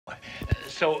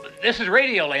So this is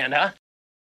Radioland, huh?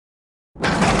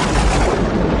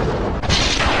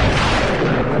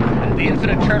 The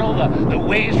infinite turtle, the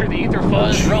waves through the ether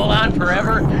fuzz roll on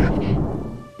forever.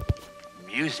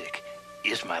 Music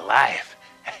is my life.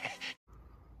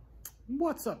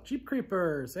 What's up, Jeep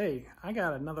Creepers? Hey, I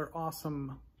got another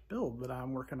awesome build that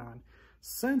I'm working on.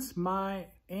 Since my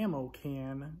ammo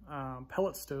can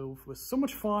pellet stove was so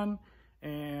much fun,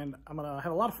 and I'm gonna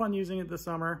have a lot of fun using it this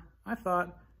summer, I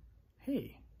thought,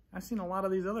 hey, I've seen a lot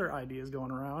of these other ideas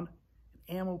going around.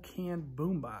 An ammo can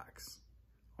boombox.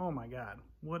 Oh my God,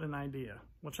 what an idea.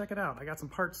 Well, check it out. I got some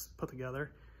parts put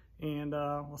together, and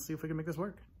we'll see if we can make this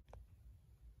work.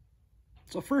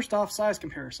 So first off, size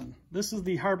comparison. This is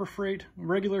the Harbor Freight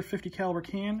regular 50 caliber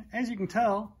can. As you can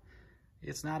tell,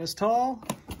 it's not as tall,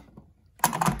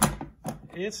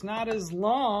 it's not as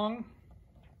long,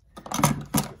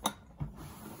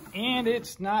 and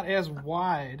it's not as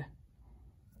wide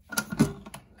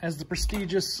as the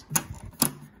prestigious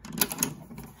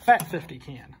Fat 50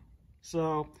 can.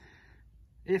 So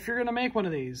if you're gonna make one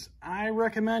of these, I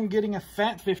recommend getting a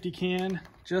Fat 50 can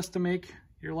just to make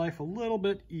your life a little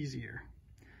bit easier.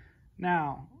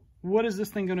 Now, what is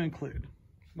this thing gonna include?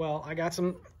 Well, I got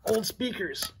some old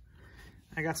speakers.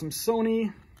 I got some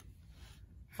Sony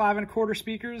 5 1/4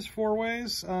 speakers,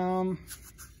 4-ways.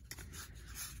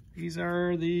 These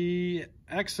are the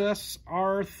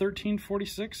XSR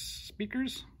 1346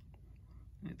 speakers.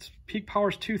 Its peak power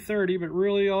is 230, but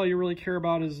really all you really care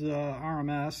about is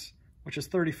RMS, which is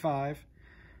 35.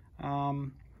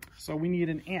 So we need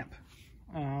an amp.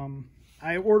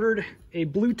 I ordered a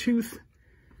Bluetooth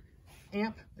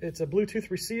amp. It's a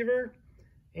Bluetooth receiver,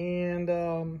 and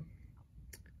I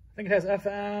think it has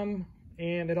FM,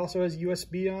 and it also has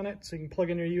USB on it, so you can plug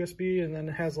in your USB, and then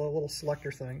it has a little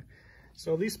selector thing.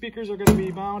 So these speakers are going to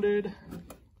be mounted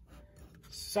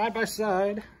side by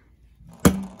side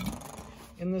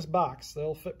in this box.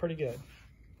 They'll fit pretty good.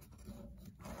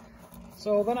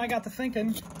 So then I got to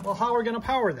thinking, well, how are we going to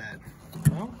power that?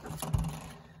 Well,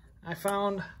 I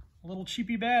found a little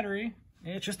cheapy battery.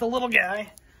 It's just a little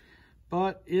guy,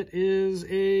 but it is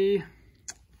I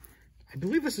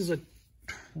believe this is a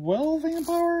 12 amp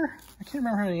hour? I can't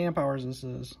remember how many amp hours this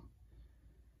is.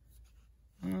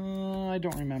 I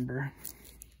don't remember.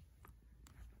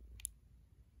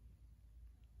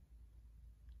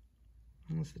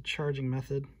 That's the charging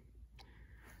method.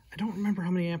 I don't remember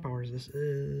how many amp hours this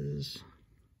is.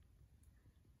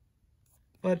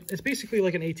 But it's basically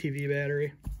like an ATV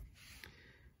battery.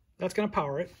 That's going to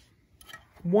power it.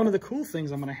 One of the cool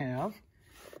things I'm going to have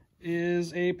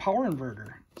is a power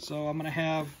inverter. So I'm going to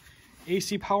have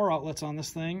AC power outlets on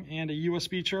this thing and a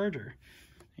USB charger.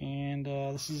 And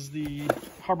this is the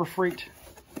Harbor Freight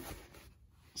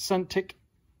Suntick,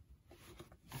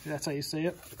 if that's how you say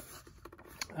it.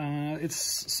 It's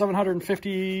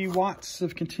 750 watts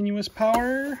of continuous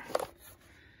power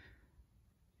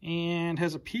and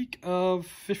has a peak of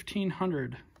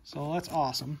 1500. So that's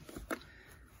awesome.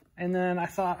 And then I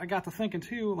got to thinking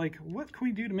too, like, what can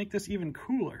we do to make this even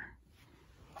cooler?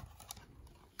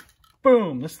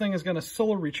 Boom, this thing is going to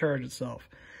solar recharge itself.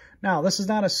 Now, this is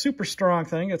not a super strong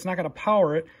thing. It's not going to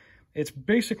power it. It's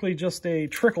basically just a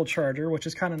trickle charger, which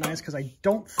is kind of nice because I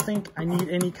don't think I need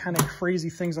any kind of crazy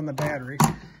things on the battery.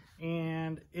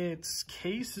 And its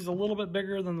case is a little bit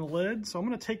bigger than the lid, so I'm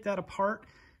going to take that apart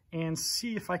and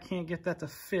see if I can't get that to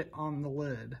fit on the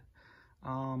lid.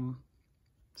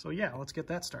 So yeah, let's get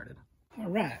that started. All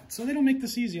right, so they don't make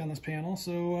this easy on this panel.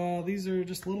 So these are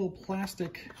just little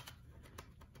plastic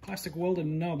welded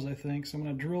nubs, I think. So I'm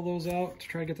going to drill those out to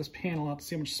try to get this panel out to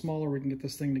see how much smaller we can get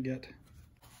this thing to get.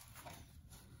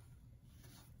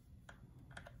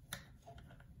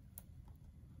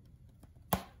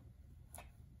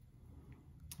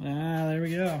 There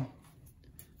we go.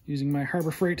 Using my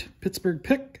Harbor Freight Pittsburgh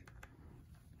pick.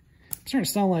 It's starting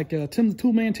to sound like Tim the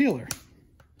Toolman Taylor.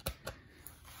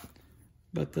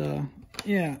 But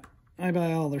yeah, I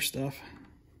buy all their stuff.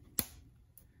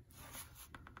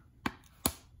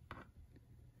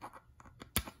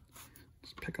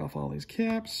 Just pick off all these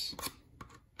caps.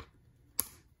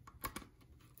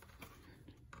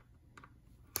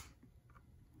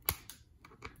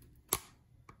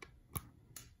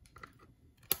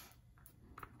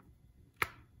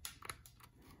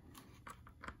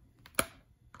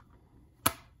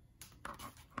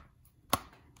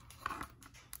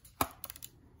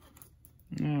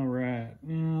 All right,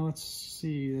 now let's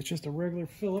see. It's just a regular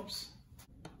Phillips.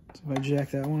 So if I jack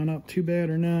that one up, too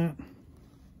bad or not.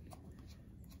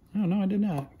 Oh, no, I did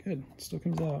not. Good, it still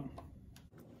comes out.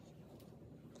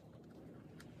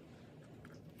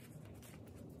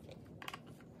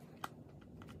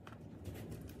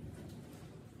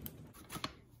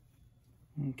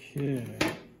 Okay.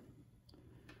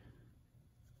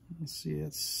 Let's see,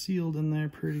 it's sealed in there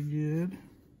pretty good.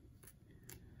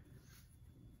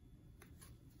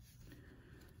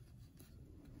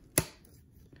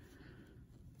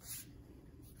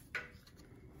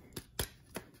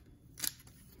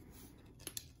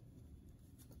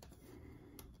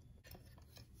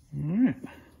 All right.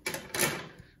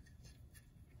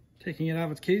 Taking it out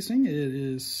of its casing, it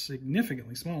is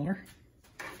significantly smaller.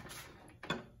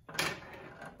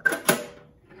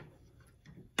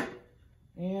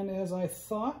 And as I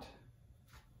thought,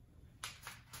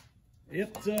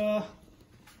 it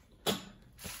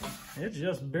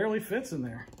just barely fits in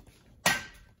there. I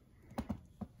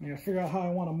gotta figure out how I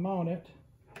want to mount it.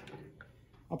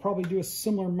 I'll probably do a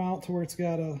similar mount to where it's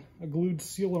got a glued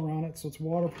seal around it, so it's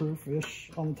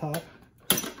waterproof-ish on the top.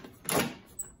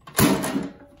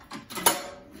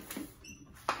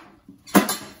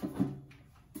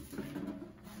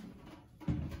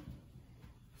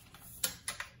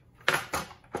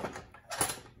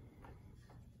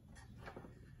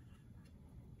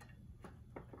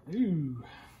 Ooh.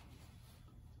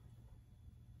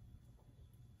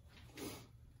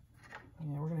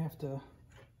 Yeah, we're gonna have to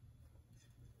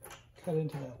cut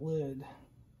into that lid.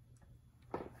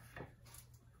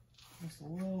 Just a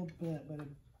little bit, but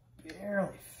it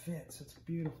barely fits. It's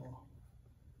beautiful.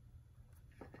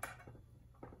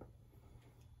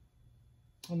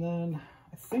 And then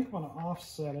I think I'm gonna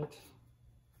offset it.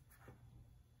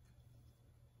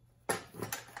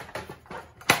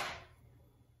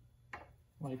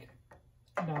 Like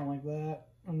down like that,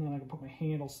 and then I can put my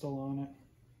handle still on it.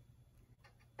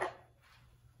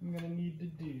 I'm gonna need to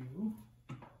do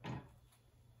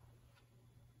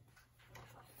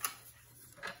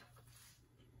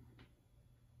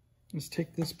is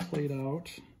take this plate out,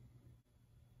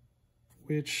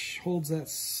 which holds that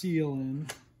seal in.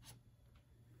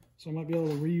 So I might be able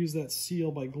to reuse that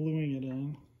seal by gluing it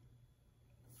in.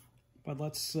 But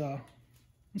let's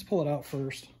pull it out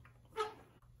first.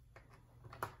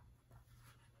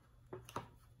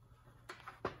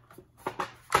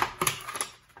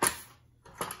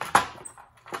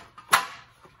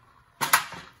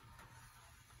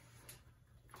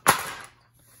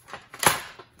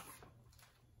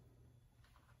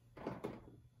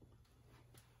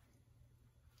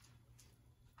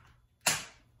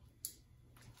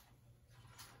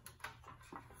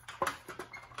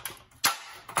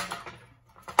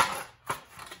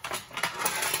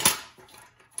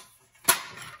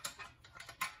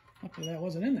 That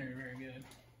wasn't in there very good.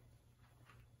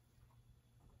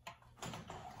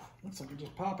 Looks like we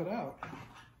just pop it out.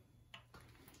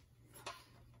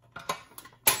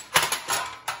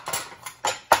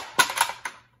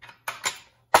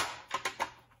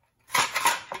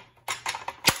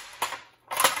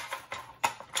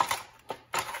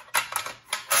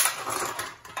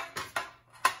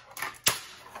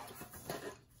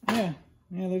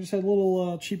 Yeah, they just had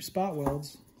little cheap spot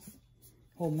welds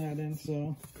holding that in,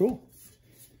 so cool.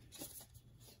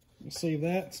 We'll save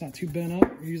that. It's not too bent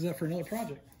up. We'll use that for another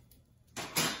project.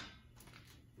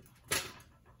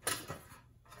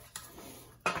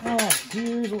 All right,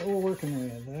 here's what we're working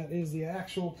with. That is the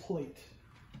actual plate.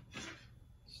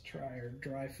 Let's try our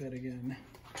dry fit again.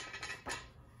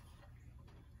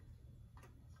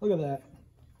 Look at that.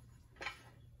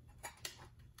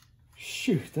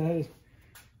 Shoot, that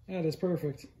is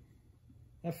perfect.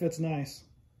 That fits nice.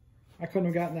 I couldn't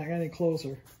have gotten that any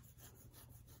closer.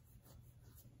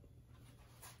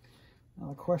 Now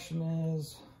the question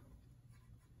is,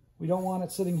 we don't want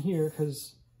it sitting here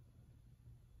because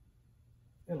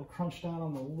it'll crunch down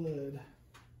on the lid.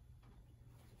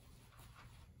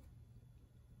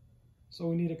 So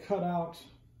we need to cut out,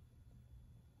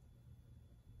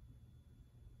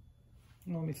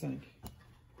 let me think.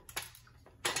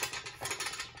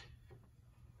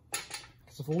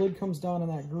 Because if the lid comes down in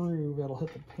that groove, it'll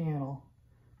hit the panel.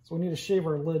 So we need to shave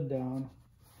our lid down.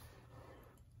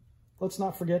 Let's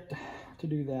not forget to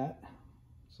do that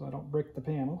so I don't break the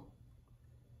panel.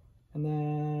 And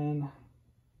then,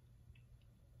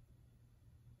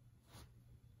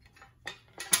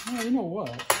 oh, you know what?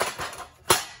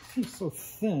 It seems so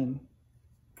thin.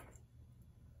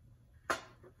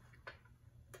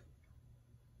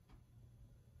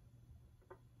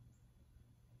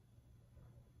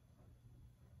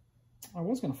 I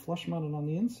was going to flush mount it on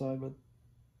the inside, but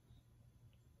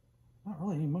not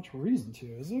really any much reason to,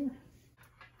 is there?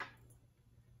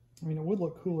 I mean, it would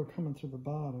look cooler coming through the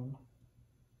bottom.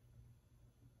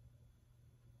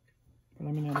 But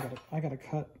I mean, I gotta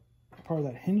cut part of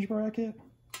that hinge bracket.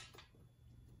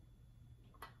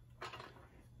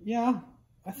 Yeah,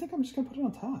 I think I'm just gonna put it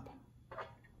on top.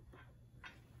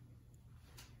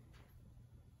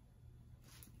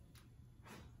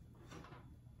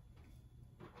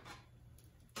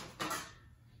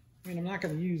 I mean, I'm not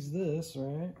going to use this,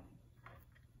 right?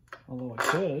 Although I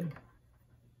could.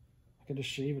 I could just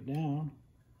shave it down.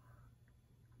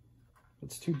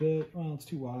 It's too big. Well, it's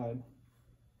too wide,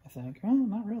 I think. Well,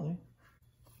 not really.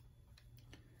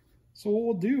 So what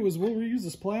we'll do is we'll reuse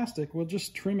this plastic. We'll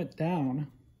just trim it down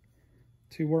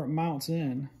to where it mounts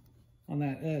in on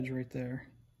that edge right there.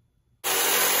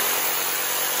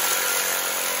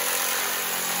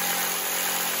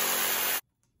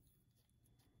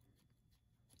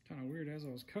 Kind of weird, as I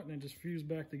was cutting it just fused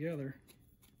back together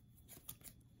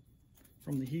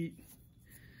from the heat.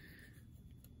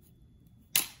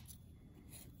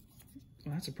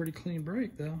 Well, that's a pretty clean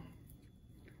break though.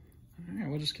 All right,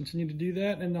 we'll just continue to do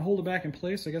that, and to hold it back in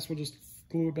place, I guess we'll just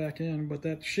glue it back in, but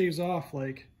that shaves off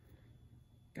like,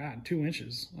 God, 2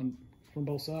 inches from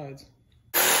both sides.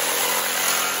 There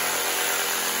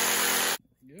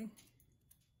we go.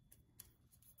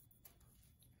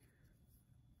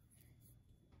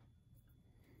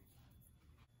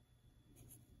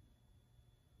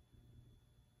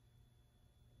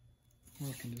 Or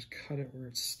I can just cut it where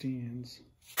it stands.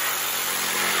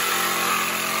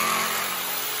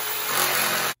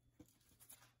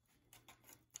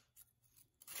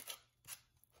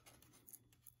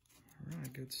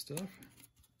 Alright, good stuff.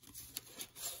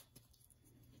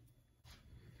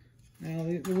 Now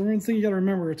the one thing you gotta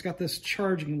remember, it's got this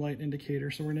charging light indicator,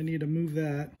 so we're gonna need to move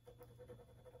that.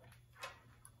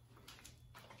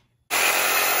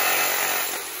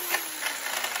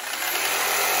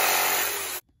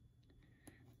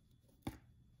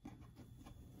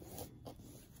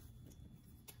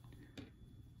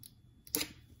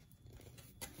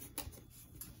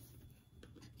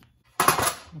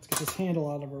 Let's get this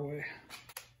handle out of our way.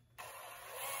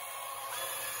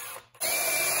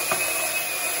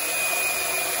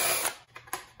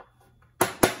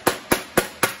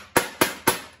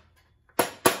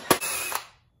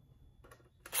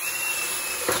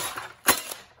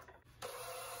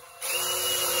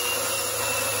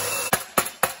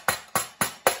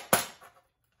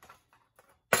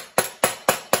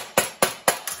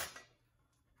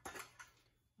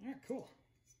 All right, cool.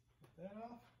 Get that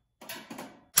off.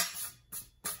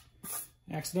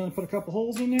 Accidentally put a couple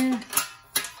holes in there,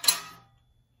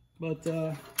 but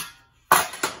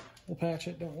we'll patch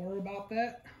it. Don't worry about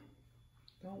that.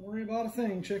 Don't worry about a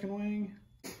thing, chicken wing.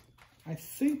 I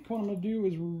think what I'm gonna do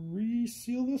is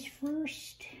reseal this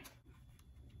first.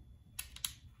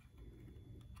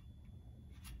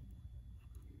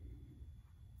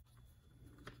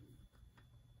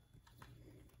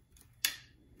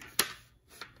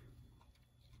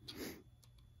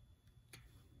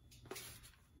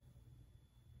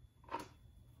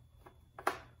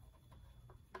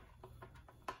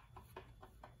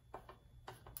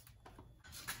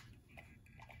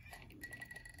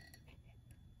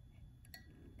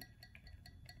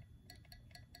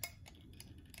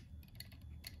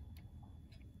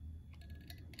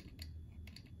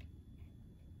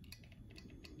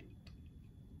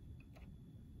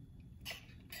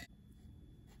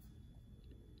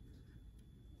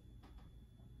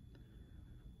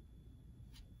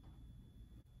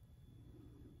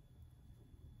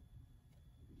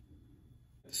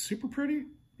 Super pretty,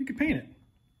 you could paint it.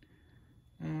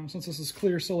 Since this is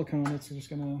clear silicone, it's just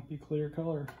gonna be clear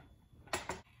color.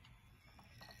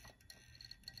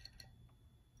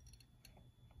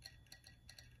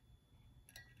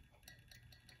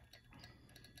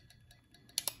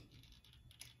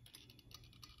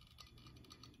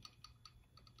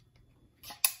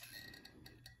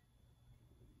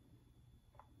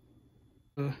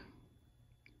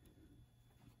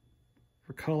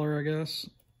 For color, I guess.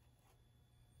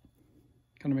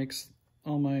 Kind of makes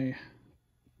all my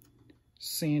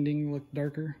sanding look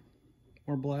darker,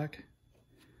 more black.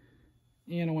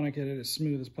 And I want to get it as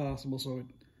smooth as possible so it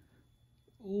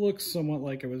looks somewhat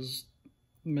like it was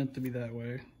meant to be that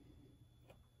way.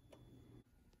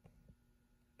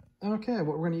 Okay,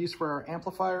 what we're going to use for our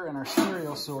amplifier and our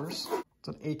stereo source, it's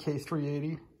an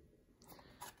AK380.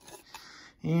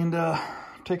 And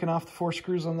taking off the 4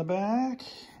 screws on the back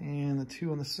and the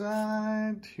 2 on the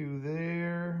side, 2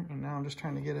 there, and now I'm just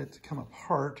trying to get it to come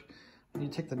apart. I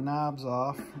need to take the knobs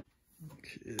off.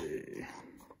 Okay.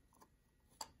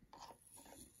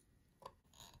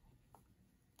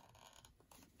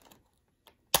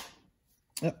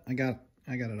 Yep, I got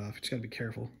it off. Just gotta be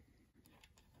careful.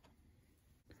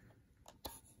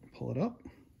 Pull it up.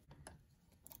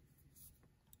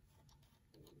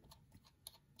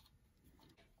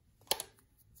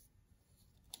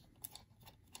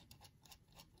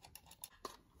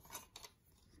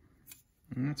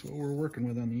 And that's what we're working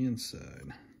with on the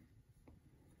inside.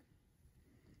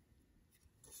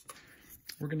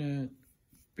 we're gonna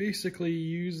basically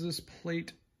use this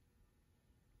plate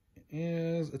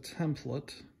as a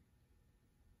template.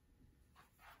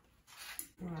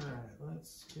 All right,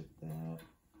 let's get that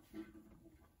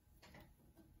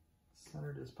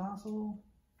centered as possible.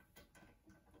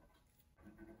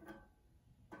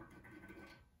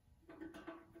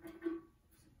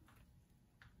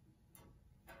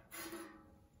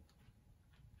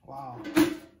 Wow,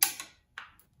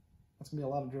 that's gonna be a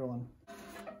lot of drilling.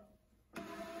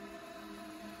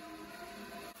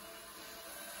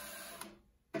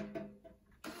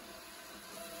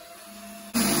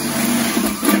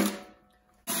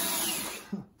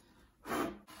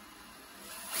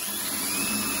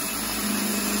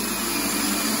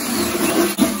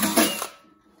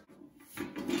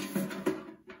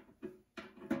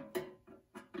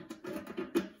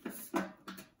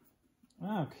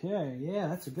 Okay, yeah,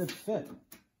 that's a good fit.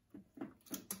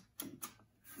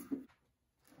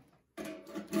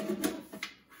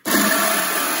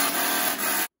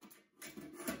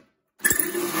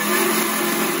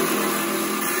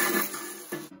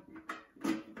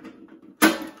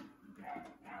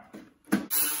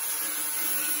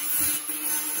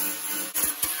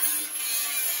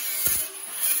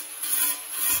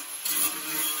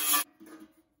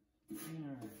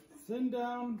 Thin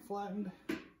down, flattened.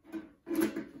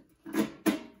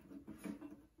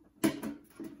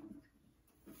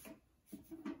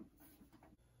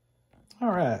 All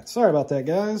right, sorry about that,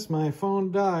 guys. My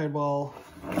phone died while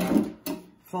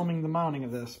filming the mounting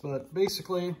of this, but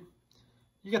basically,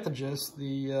 you get the gist.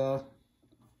 The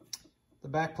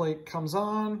back plate comes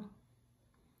on.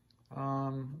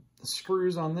 The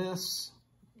screws on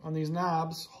these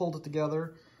knobs hold it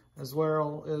together, as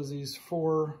well as these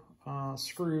 4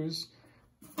 screws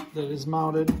that is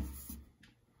mounted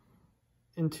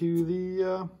into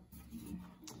the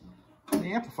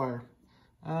amplifier.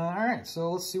 All right,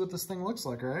 so let's see what this thing looks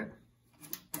like, right?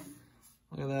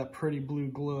 Look at that pretty blue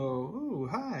glow. Ooh,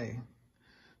 hi.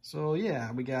 So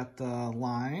yeah, we got the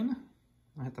line.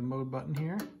 I hit the mode button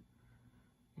here.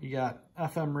 You got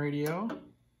FM radio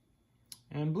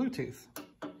and Bluetooth.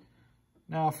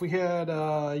 Now, if we had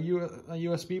a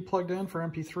USB plugged in for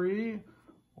MP3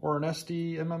 or an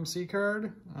SD MMC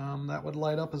card, that would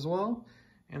light up as well.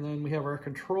 And then we have our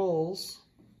controls,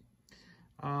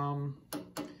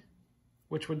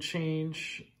 which would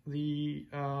change the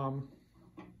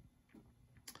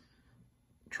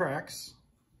tracks,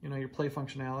 you know, your play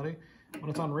functionality. When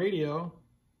it's on radio,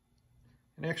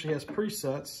 it actually has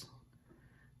presets.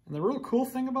 And the real cool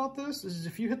thing about this is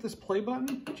if you hit this play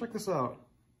button, check this out.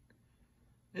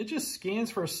 It just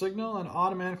scans for a signal and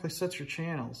automatically sets your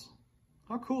channels.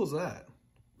 How cool is that?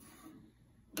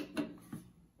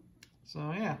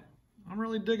 So yeah, I'm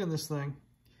really digging this thing.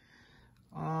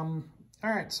 All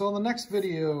right, so in the next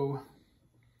video,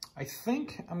 I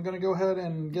think I'm gonna go ahead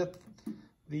and get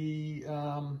the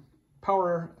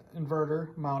power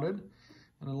inverter mounted,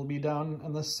 and it'll be down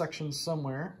in this section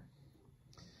somewhere.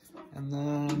 And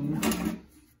then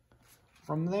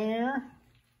from there,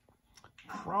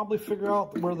 probably figure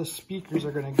out where the speakers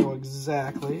are gonna go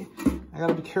exactly. I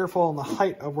gotta be careful on the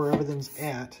height of where everything's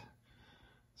at,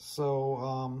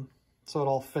 so so it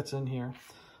all fits in here.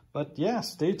 But yeah,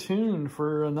 stay tuned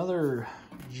for another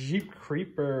Jeep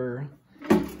Creeper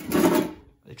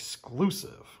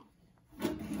exclusive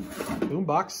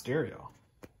boombox stereo.